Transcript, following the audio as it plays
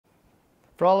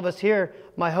For all of us here,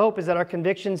 my hope is that our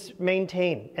convictions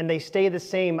maintain and they stay the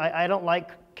same. I don't like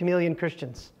chameleon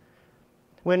Christians.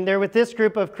 When they're with this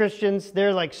group of Christians,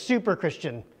 they're like super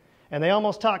Christian. And they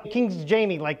almost talk King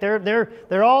James, like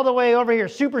they're all the way over here,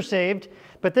 super saved.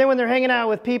 But then when they're hanging out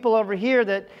with people over here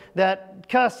that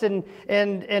cuss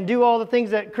and do all the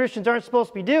things that Christians aren't supposed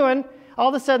to be doing, all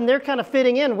of a sudden they're kind of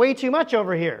fitting in way too much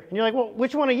over here. And you're like, well,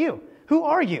 which one are you? Who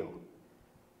are you?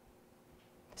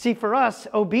 See, for us,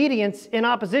 obedience in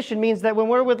opposition means that when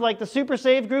we're with like the super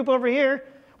saved group over here,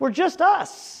 we're just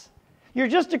us. You're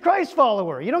just a Christ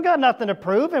follower. You don't got nothing to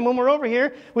prove. And when we're over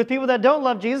here with people that don't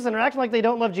love Jesus and are acting like they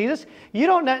don't love Jesus, you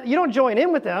don't join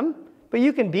in with them, but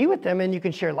you can be with them and you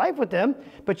can share life with them,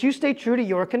 but you stay true to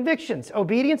your convictions.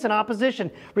 Obedience and opposition,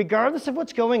 regardless of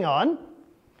what's going on,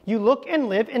 you look and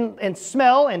live and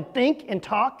smell and think and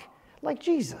talk like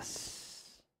Jesus.